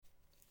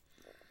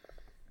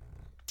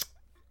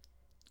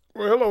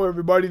Well, hello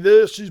everybody.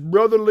 This is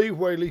Brother Lee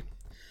Whaley.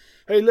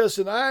 Hey,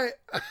 listen, I've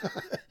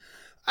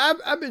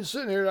been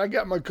sitting here and I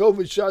got my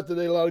COVID shot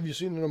today. A lot of you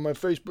seen it on my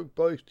Facebook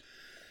post.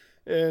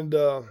 And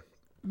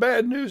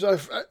bad news. I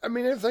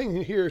mean,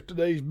 everything here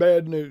today is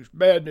bad news.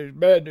 Bad news.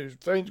 Bad news.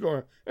 Things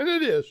going, and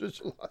it is.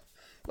 It's a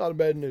lot of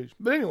bad news.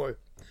 But anyway,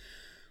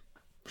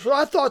 so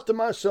I thought to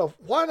myself,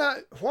 why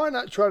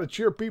not try to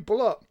cheer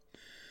people up?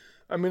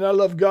 I mean, I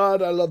love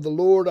God. I love the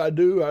Lord. I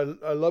do. I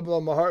love Him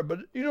on my heart.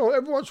 But, you know,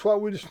 every once in a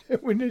while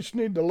we just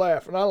need to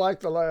laugh. And I like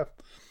to laugh.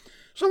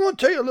 So I'm going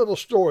to tell you a little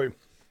story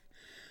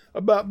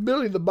about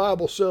Billy the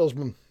Bible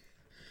salesman.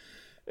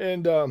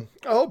 And I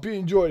hope you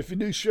enjoy it. If you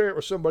do, share it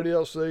with somebody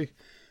else. They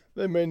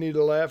may need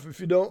a laugh. If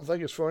you don't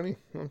think it's funny,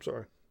 I'm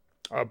sorry.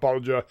 I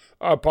apologize.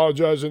 I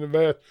apologize in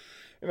advance.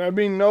 And I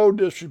mean no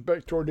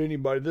disrespect toward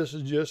anybody. This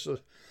is just a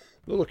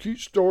little cute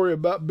story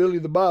about Billy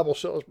the Bible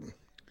salesman.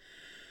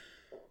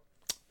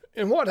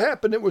 And what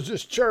happened, it was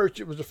this church.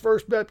 It was the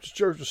First Baptist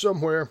Church or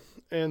somewhere.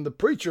 And the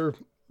preacher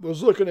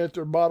was looking at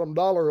their bottom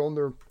dollar on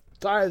their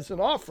tithes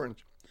and offerings.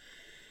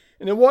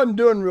 And it wasn't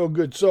doing real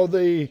good. So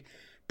the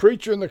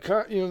preacher and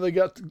they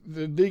got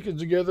the deacons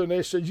together and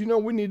they said,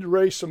 we need to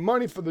raise some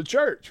money for the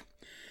church.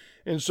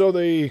 And so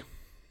they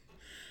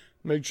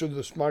make sure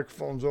this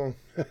microphone's on.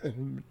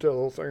 Tell the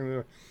whole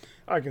thing.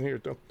 I can hear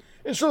it though.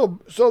 And so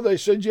they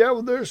said,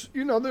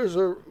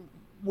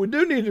 we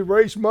do need to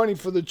raise money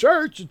for the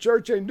church. The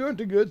church ain't doing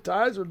too good.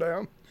 Tithes are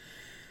down.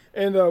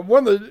 And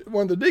one of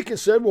the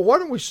deacons said, well, why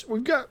don't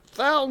we've got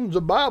thousands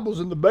of Bibles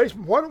in the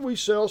basement. Why don't we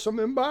sell some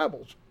of them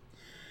Bibles?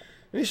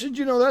 And he said,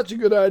 that's a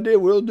good idea.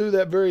 We'll do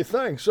that very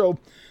thing. So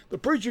the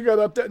preacher got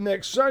up that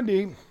next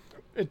Sunday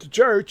at the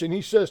church, and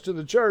he says to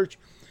the church,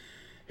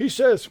 he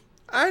says,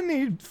 I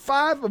need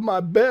 5 of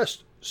my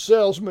best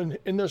salesmen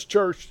in this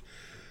church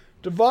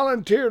to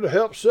volunteer to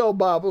help sell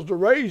Bibles, to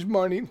raise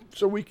money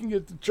so we can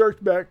get the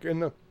church back in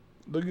the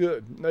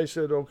good. And they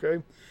said,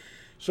 okay.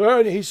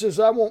 So he says,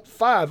 I want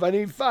 5. I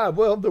need 5.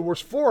 Well, there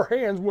was 4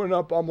 hands went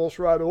up almost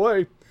right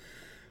away.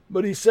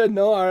 But he said,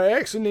 no, I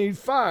actually need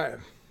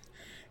 5.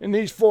 And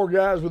these 4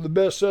 guys were the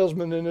best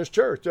salesmen in this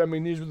church. I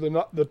mean, these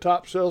were the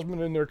top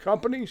salesmen in their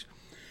companies.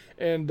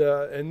 And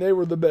they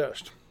were the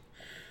best.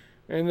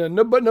 And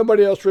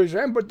nobody else raised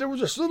their hand. But there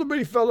was this little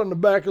bitty fellow in the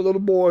back, a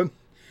little boy.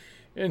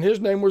 And his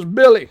name was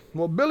Billy.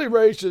 Well, Billy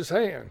raised his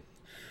hand.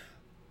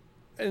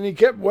 And he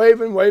kept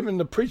waving.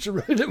 The preacher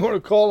really didn't want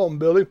to call on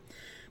Billy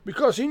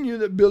because he knew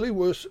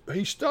that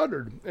he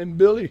stuttered. And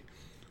Billy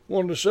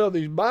wanted to sell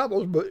these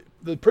Bibles, but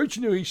the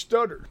preacher knew he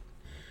stuttered.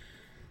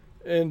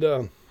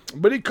 And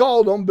but he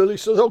called on Billy. He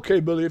says,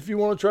 okay, Billy, if you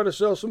want to try to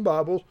sell some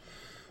Bibles,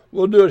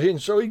 we'll do it.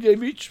 And so he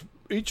gave each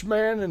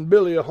man and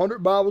Billy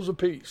 100 Bibles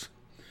apiece.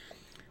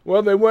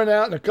 Well, they went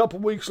out, and a couple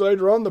of weeks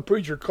later on, the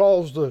preacher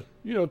told the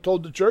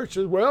church,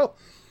 says, well,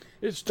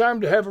 it's time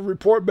to have a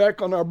report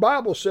back on our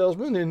Bible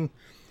salesman, and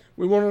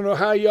we want to know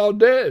how y'all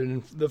did.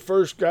 And the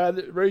first guy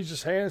that raised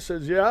his hand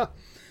says, yeah.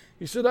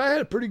 He said, I had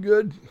a pretty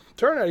good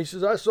turnout. He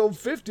says, I sold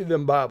 50 of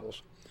them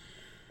Bibles.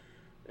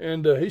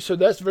 And he said,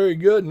 that's very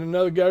good. And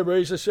another guy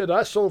raised, said,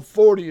 I sold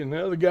 40. And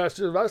the other guy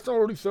said, I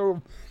only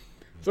sold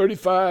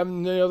 35.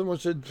 And the other one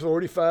said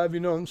 45,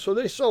 And so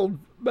they sold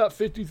about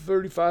 50,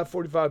 35,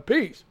 45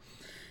 apiece.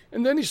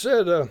 And then he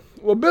said,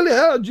 well, Billy,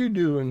 how did you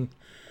do? And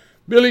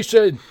Billy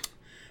said,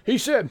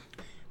 preacher,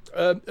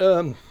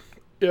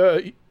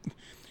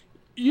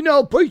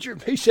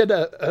 he said,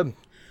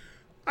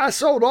 I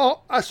sold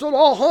all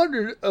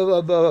 100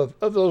 of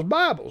those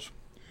Bibles.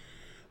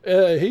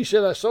 He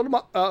said, I sold them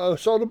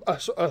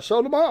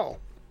all.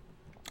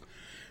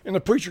 And the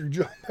preacher,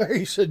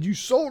 he said, you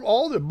sold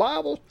all the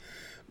Bibles?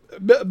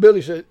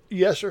 Billy said,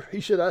 yes, sir.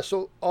 He said, I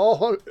sold all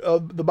 100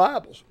 of the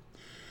Bibles.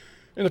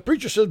 And the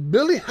preacher says,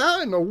 Billy,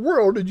 how in the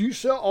world did you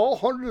sell all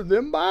 100 of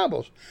them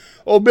Bibles?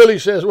 Oh, Billy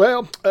says,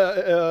 well,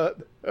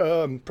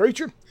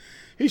 preacher,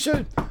 he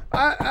said,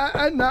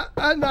 I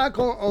knock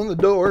on the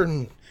door,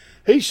 and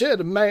he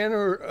said a man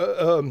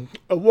or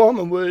a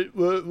woman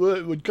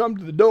would come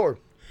to the door.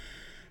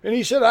 And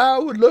he said, I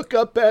would look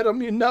up at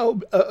him, and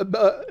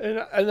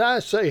I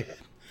say,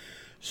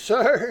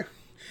 sir,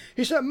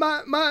 he said,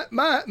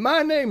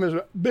 my name is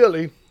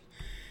Billy.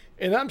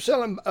 And I'm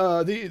selling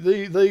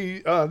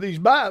these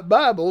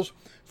Bibles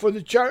for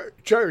the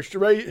church to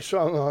raise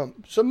some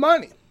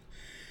money.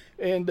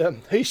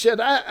 And he said,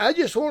 I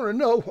just want to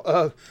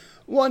know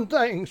one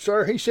thing,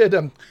 sir. He said,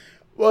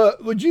 well,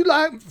 would you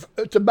like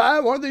to buy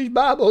one of these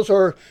Bibles,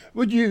 or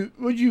would you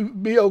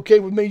be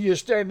okay with me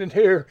just standing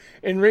here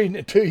and reading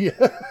it to you?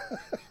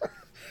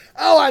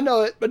 Oh, I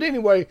know it. But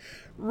anyway,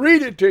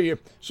 read it to you.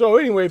 So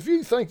anyway, if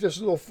you think this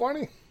is a little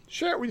funny,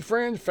 share it with your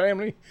friends,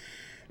 family.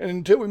 And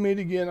until we meet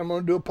again, I'm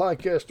going to do a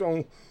podcast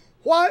on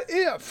what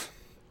if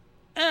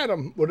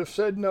Adam would have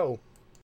said no.